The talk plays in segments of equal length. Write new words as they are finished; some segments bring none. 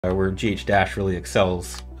Where GH- really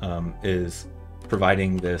excels is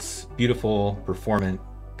providing this beautiful, performant,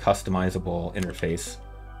 customizable interface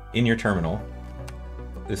in your terminal.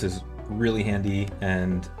 This is really handy,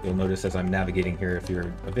 and you'll notice as I'm navigating here, if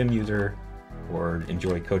you're a Vim user or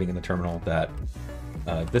enjoy coding in the terminal, that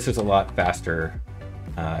this is a lot faster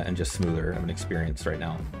and just smoother of an experience right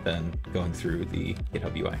now than going through the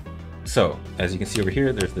GitHub UI. So as you can see over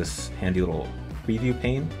here, there's this handy little preview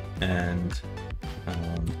pane, and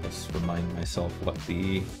let's remind myself what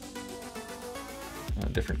the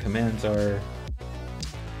different commands are.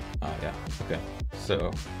 Yeah, okay.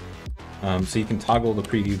 So you can toggle the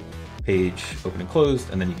preview page open and closed,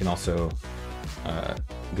 and then you can also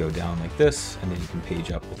go down like this, and then you can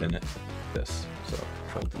page up within it like this. So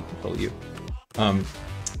Control D, Control U.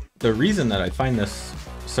 The reason that I find this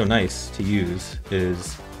so nice to use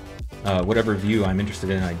is whatever view I'm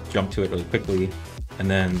interested in, I jump to it really quickly, and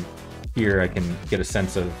then here I can get a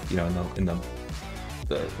sense of, you know, in the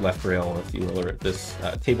left rail, if you will, or this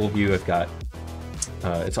table view, I've got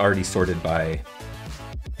it's already sorted by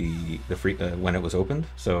the when it was opened,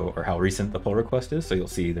 so, or how recent the pull request is. So you'll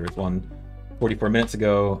see there's one 44 minutes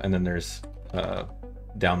ago, and then there's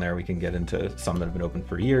down there we can get into some that have been open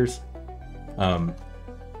for years.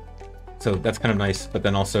 So that's kind of nice, but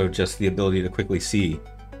then also just the ability to quickly see,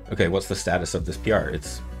 okay, what's the status of this PR?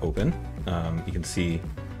 It's open. You can see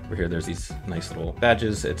over here there's these nice little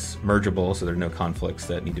badges. It's mergeable, so there are no conflicts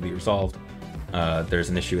that need to be resolved. There's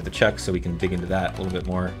an issue with the check, so we can dig into that a little bit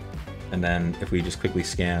more. And then if we just quickly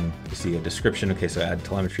scan, you see a description. Okay, so add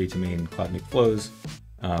telemetry to main Cloud Nuke flows.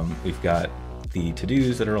 We've got the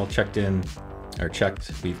to-dos that are all checked in, or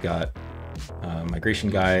checked. We've got migration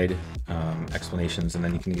guide, explanations, and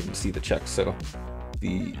then you can even see the checks. So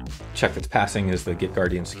the check that's passing is the Git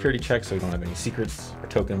Guardian security check, so we don't have any secrets or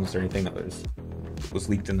tokens or anything that was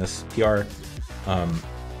leaked in this PR.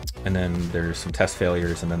 And then there's some test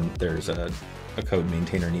failures, and then there's a code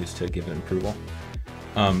maintainer needs to give an approval.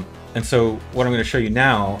 And so what I'm going to show you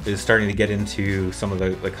now is starting to get into some of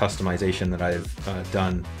the customization that I've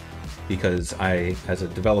done, because I, as a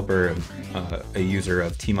developer, am a user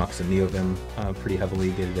of Tmux and NeoVim pretty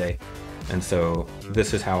heavily day to day. And so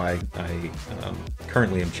this is how I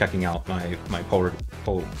currently am checking out my pull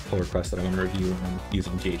request that I'm going to review when I'm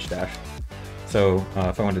using GH-. So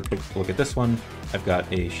if I wanted to take a look at this one, I've got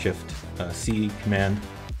a Shift-C command,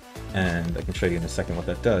 and I can show you in a second what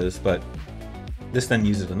that does. But this then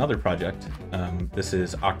uses another project. This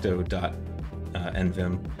is octo.nvim.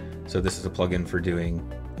 So this is a plugin for doing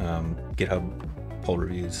GitHub pull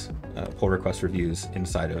request reviews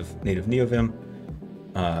inside of native NeoVim.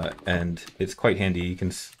 And it's quite handy.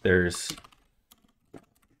 There's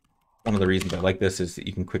one of the reasons I like this is that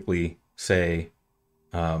you can quickly say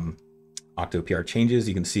Octo PR changes.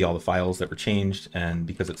 You can see all the files that were changed, and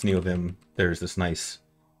because it's NeoVim, there's this nice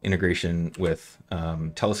integration with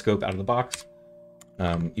Telescope out of the box.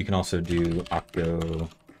 You can also do Octo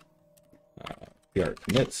PR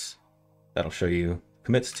commits. That'll show you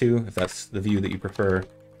commits to, if that's the view that you prefer.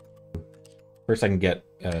 First, I can get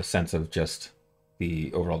a sense of just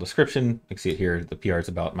the overall description. You can see it here. The PR is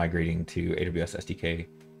about migrating to AWS SDK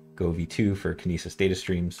Go v2 for Kinesis data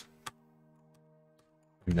streams.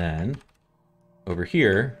 And then over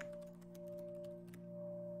here,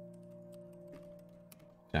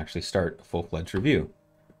 I can actually start a full-fledged review.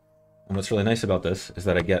 And what's really nice about this is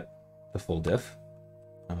that I get the full diff,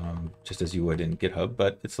 just as you would in GitHub,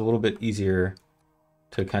 but it's a little bit easier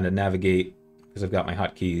to kind of navigate because I've got my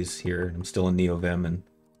hotkeys here, and I'm still in NeoVim and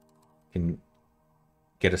can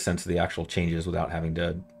get a sense of the actual changes without having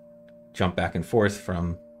to jump back and forth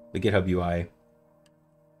from the GitHub UI.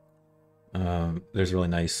 There's a really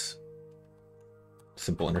nice,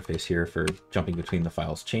 simple interface here for jumping between the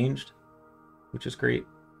files changed, which is great.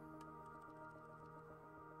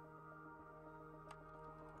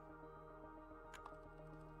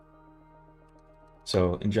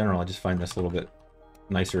 So in general, I just find this a little bit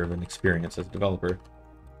nicer of an experience as a developer.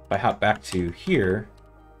 If I hop back to here,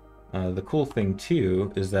 the cool thing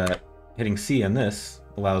too is that hitting C on this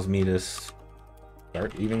allows me to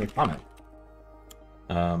start leaving a comment.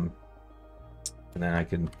 And then I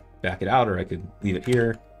can back it out, or I could leave it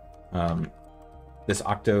here. This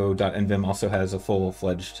octo.nvim also has a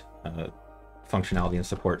full-fledged functionality and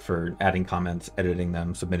support for adding comments, editing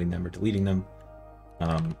them, submitting them, or deleting them.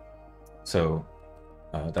 So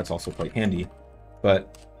that's also quite handy.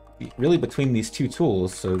 But really between these two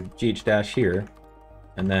tools, so GH- here,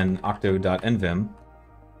 and then octo.nvim,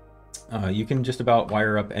 you can just about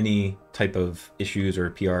wire up any type of issues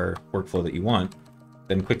or PR workflow that you want,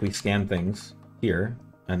 then quickly scan things here,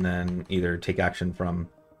 and then either take action from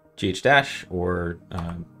gh dash or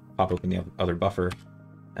pop open the other buffer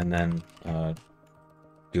and then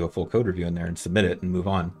do a full code review in there and submit it and move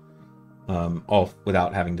on, all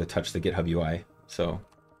without having to touch the GitHub UI. So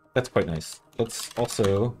that's quite nice. Let's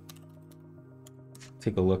also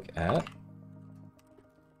take a look at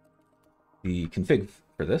the config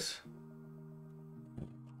for this.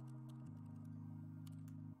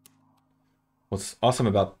 What's awesome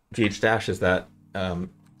about gh dash is that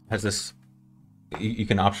has this, you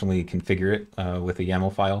can optionally configure it with a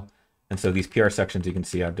YAML file. And so these PR sections, you can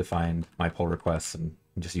see I've defined my pull requests and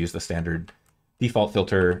just use the standard default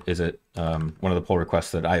filter. Is it one of the pull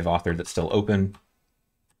requests that I've authored that's still open?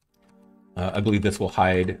 I believe this will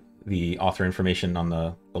hide the author information on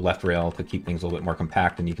the left rail to keep things a little bit more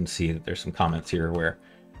compact. And you can see that there's some comments here where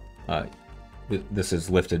this is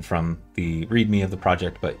lifted from the README of the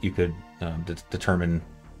project, but you could determine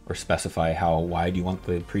or specify how wide you want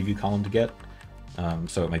the preview column to get.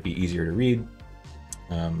 So it might be easier to read,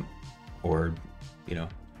 or, you know,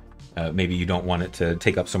 maybe you don't want it to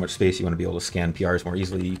take up so much space. You want to be able to scan PRs more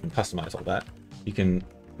easily. You can customize all that. You can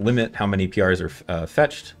limit how many PRs are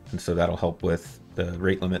fetched, and so that'll help with the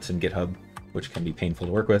rate limits in GitHub, which can be painful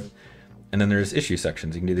to work with. And then there's issue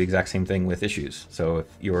sections. You can do the exact same thing with issues. So if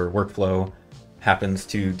your workflow happens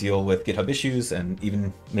to deal with GitHub issues, and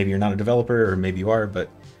even maybe you're not a developer, or maybe you are, but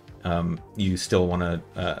you still want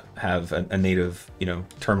to have a native, you know,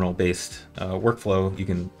 terminal-based workflow, you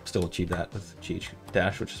can still achieve that with gh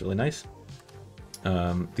dash, which is really nice.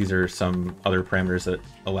 These are some other parameters that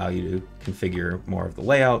allow you to configure more of the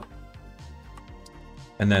layout.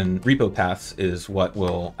 And then repo paths is what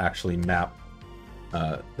will actually map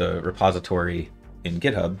the repository in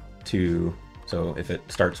GitHub to, so if it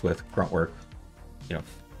starts with gruntwork, you know,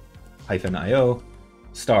 -io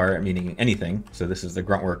star, meaning anything. So this is the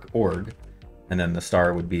gruntwork org, and then the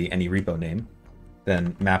star would be any repo name.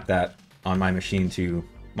 Then map that on my machine to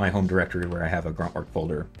my home directory where I have a gruntwork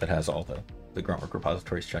folder that has all the gruntwork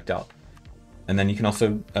repositories checked out. And then you can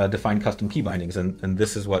also define custom key bindings, and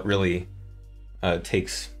this is what really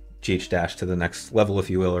takes gh dash to the next level, if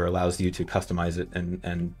you will, or allows you to customize it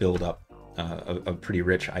and build up a pretty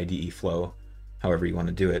rich IDE flow, however you want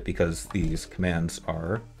to do it, because these commands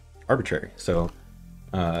are arbitrary. So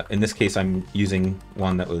in this case, I'm using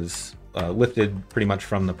one that was lifted pretty much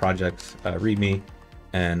from the project README,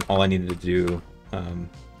 and all I needed to do,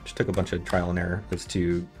 just took a bunch of trial and error, is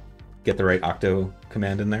to get the right octo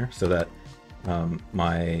command in there, so that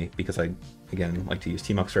because I, again, like to use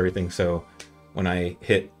tmux for everything, so when I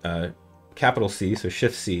hit capital C, so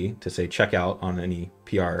Shift C, to say checkout on any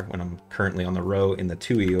PR when I'm currently on the row in the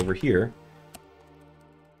TUI over here,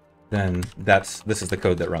 then this is the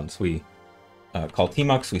code that runs. We call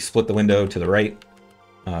tmux, we split the window to the right,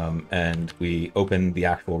 and we open the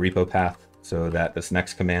actual repo path so that this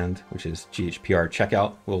next command, which is ghpr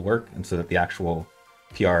checkout, will work, and so that the actual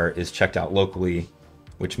PR is checked out locally,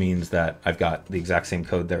 which means that I've got the exact same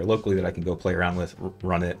code there locally that I can go play around with,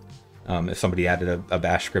 run it. If somebody added a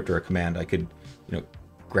bash script or a command, I could, you know,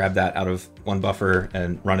 grab that out of one buffer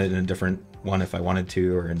and run it in a different one if I wanted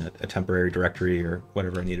to, or in a temporary directory, or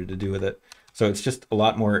whatever I needed to do with it. So it's just a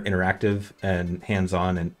lot more interactive and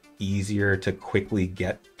hands-on, and easier to quickly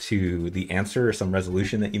get to the answer or some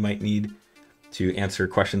resolution that you might need to answer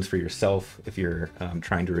questions for yourself if you're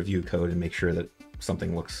trying to review code and make sure that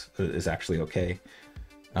something is actually okay.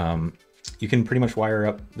 You can pretty much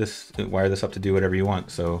wire this up to do whatever you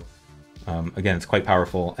want. So again, it's quite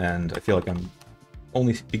powerful, and I feel like I'm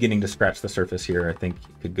only beginning to scratch the surface here. I think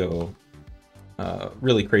you could go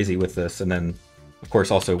really crazy with this. And then, of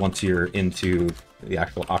course, also once you're into the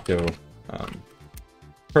actual Octo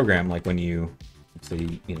program, like when you, let's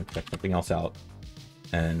say, you know, check something else out,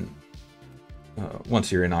 and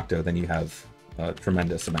once you're in Octo, then you have a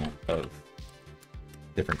tremendous amount of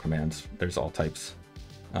different commands. There's all types.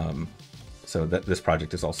 So that this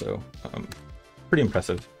project is also pretty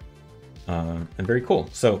impressive and very cool.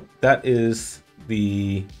 So that is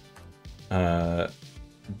the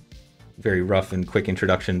very rough and quick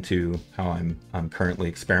introduction to how I'm currently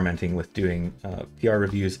experimenting with doing PR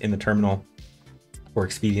reviews in the terminal for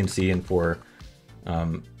expediency and for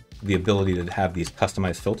the ability to have these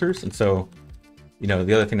customized filters. And so, you know,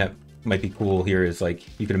 the other thing that might be cool here is,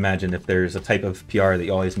 like, you can imagine if there's a type of PR that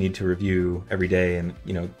you always need to review every day, and,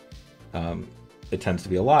 you know, it tends to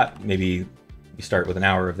be a lot. Maybe you start with an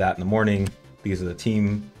hour of that in the morning. These are the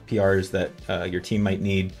team PRs that your team might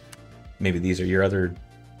need. Maybe these are your other,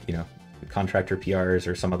 you know, contractor PRs,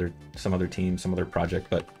 or some other team, some other project,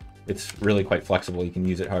 but it's really quite flexible. You can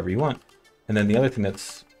use it however you want. And then the other thing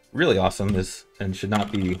that's really awesome is, and should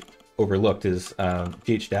not be overlooked is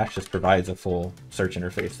GH Dash just provides a full search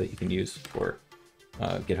interface that you can use for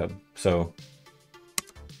GitHub. So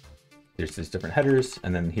there's these different headers,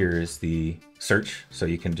 and then here is the search. So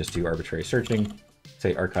you can just do arbitrary searching,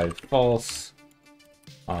 say archive false,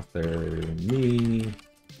 author me,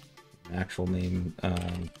 actual name.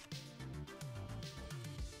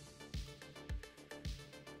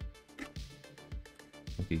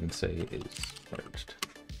 You can say is merged.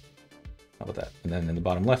 How about that? And then in the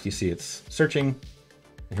bottom left, you see it's searching.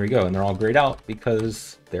 And here we go, and they're all grayed out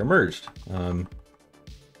because they're merged.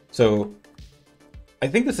 So I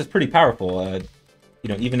think this is pretty powerful. You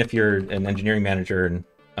know, even if you're an engineering manager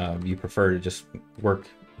and you prefer to just work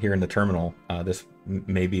here in the terminal, this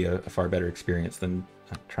may be a far better experience than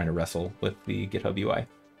trying to wrestle with the GitHub UI.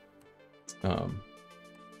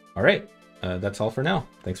 All right, that's all for now.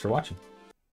 Thanks for watching.